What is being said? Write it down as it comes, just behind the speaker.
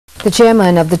The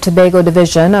chairman of the Tobago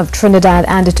division of Trinidad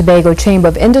and Tobago Chamber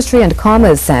of Industry and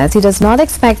Commerce says he does not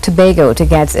expect Tobago to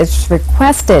get its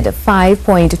requested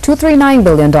 $5.239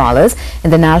 billion in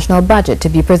the national budget to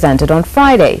be presented on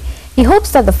Friday. He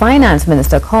hopes that the Finance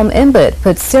Minister, Com Imbert,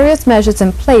 puts serious measures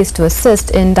in place to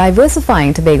assist in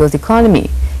diversifying Tobago's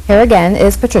economy. Here again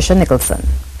is Patricia Nicholson.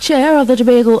 Chair of the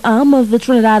Tobago arm of the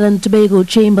Trinidad and Tobago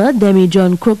Chamber, Demi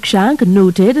John Cruikshank,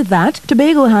 noted that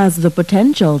Tobago has the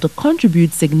potential to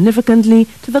contribute significantly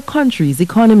to the country's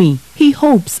economy. He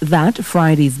hopes that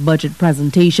Friday's budget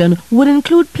presentation would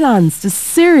include plans to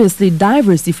seriously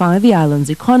diversify the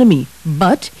island's economy,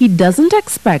 but he doesn't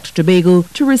expect Tobago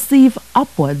to receive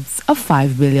upwards of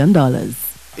 $5 billion.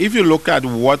 If you look at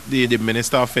what the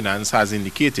Minister of Finance has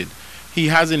indicated, he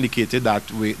has indicated that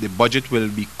the budget will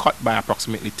be cut by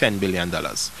approximately $10 billion,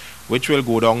 which will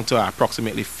go down to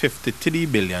approximately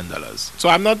 $53 billion. So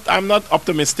I'm not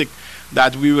optimistic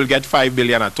that we will get $5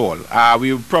 billion at all.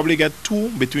 We will probably get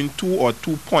between $2 or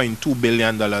 $2.2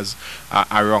 billion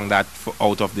around that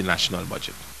out of the national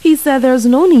budget. He said there's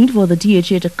no need for the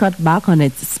THA to cut back on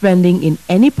its spending in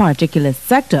any particular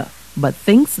sector, but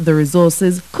thinks the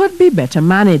resources could be better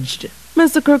managed.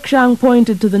 Mr. Cruikshank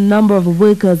pointed to the number of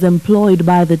workers employed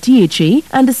by the THA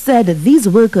and said these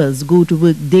workers go to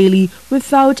work daily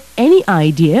without any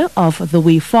idea of the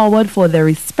way forward for their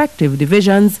respective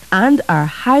divisions and are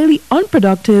highly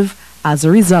unproductive as a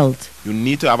result. You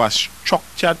need to have a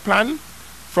structured plan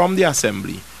from the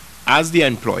assembly as the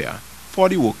employer for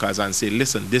the workers and say,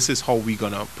 listen, this is how we're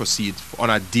going to proceed on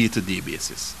a day-to-day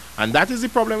basis. And that is the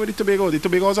problem with the Tobago. The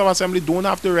Tobago's of Assembly don't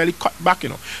have to really cut back,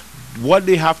 What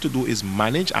they have to do is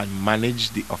manage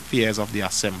the affairs of the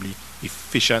Assembly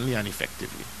efficiently and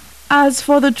effectively. As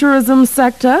for the tourism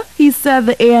sector, he said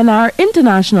the ANR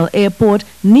International Airport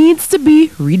needs to be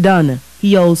redone.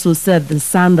 He also said the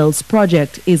Sandals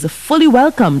project is fully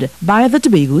welcomed by the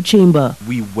Tobago Chamber.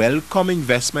 We welcome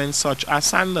investments such as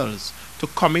Sandals to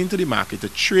come into the market, to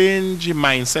change the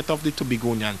mindset of the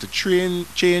Tobagonian, to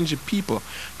change the people,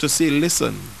 to say,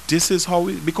 listen, this is how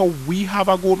because we have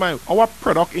a gold mine. Our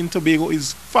product in Tobago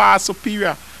is far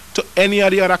superior to any of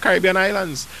the other Caribbean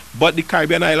islands. But the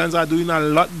Caribbean islands are doing a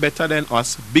lot better than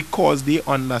us because they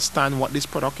understand what this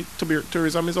product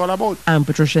tourism is all about. I'm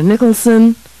Patricia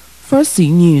Nicholson for C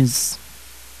News.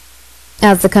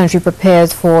 As the country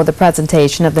prepares for the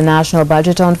presentation of the national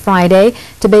budget on Friday,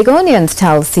 Tobagonians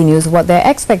tell C News what their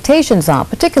expectations are,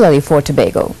 particularly for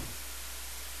Tobago.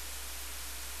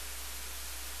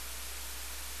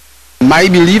 My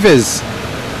belief is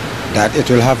that it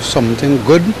will have something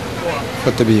good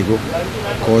for Tobago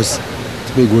because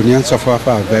Tobagonians suffer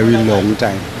for a very long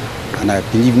time. And I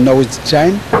believe now it's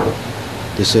time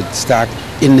they should start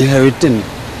inheriting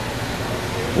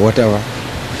whatever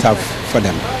it's have for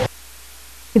them.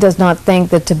 He does not think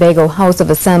the Tobago House of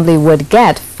Assembly would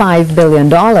get $5 billion.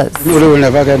 No, they will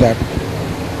never get that.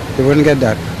 They won't get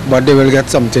that, but they will get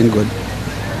something good.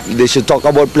 They should talk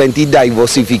about plenty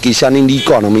diversification in the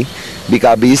economy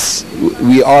because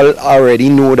we all already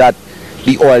know that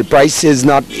the oil price is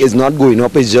not going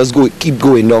up, it's just keep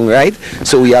going down, right?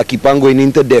 So we are keep on going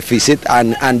into deficit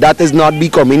and that is not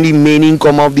becoming the main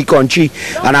income of the country.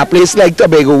 And a place like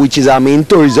Tobago, which is our main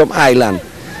tourism island,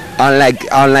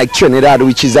 unlike Trinidad,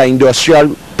 which is an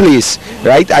industrial place,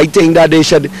 right? I think that they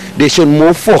should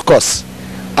more focus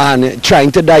on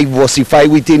trying to diversify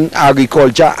within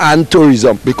agriculture and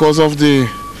tourism. Because of the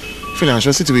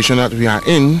financial situation that we are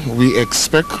in, we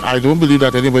expect, I don't believe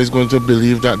that anybody is going to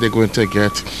believe that they're going to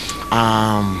get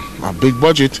a big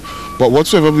budget, but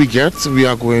whatsoever we get, we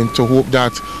are going to hope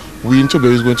that we in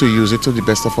Tobago is going to use it to the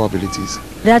best of our abilities.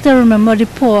 That I remember the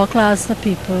poor class of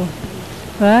people,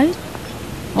 right?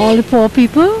 All the poor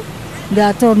people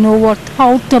that don't know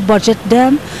how to budget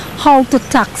them, how to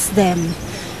tax them.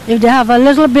 If they have a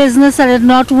little business and it's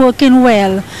not working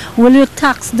well, will you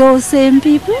tax those same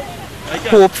people?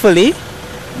 Hopefully,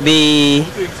 the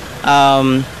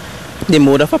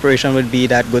mode of operation would be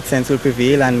that good sense will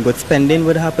prevail and good spending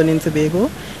would happen in Tobago,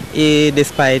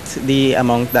 despite the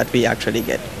amount that we actually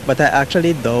get. But I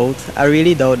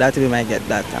really doubt that we might get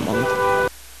that amount.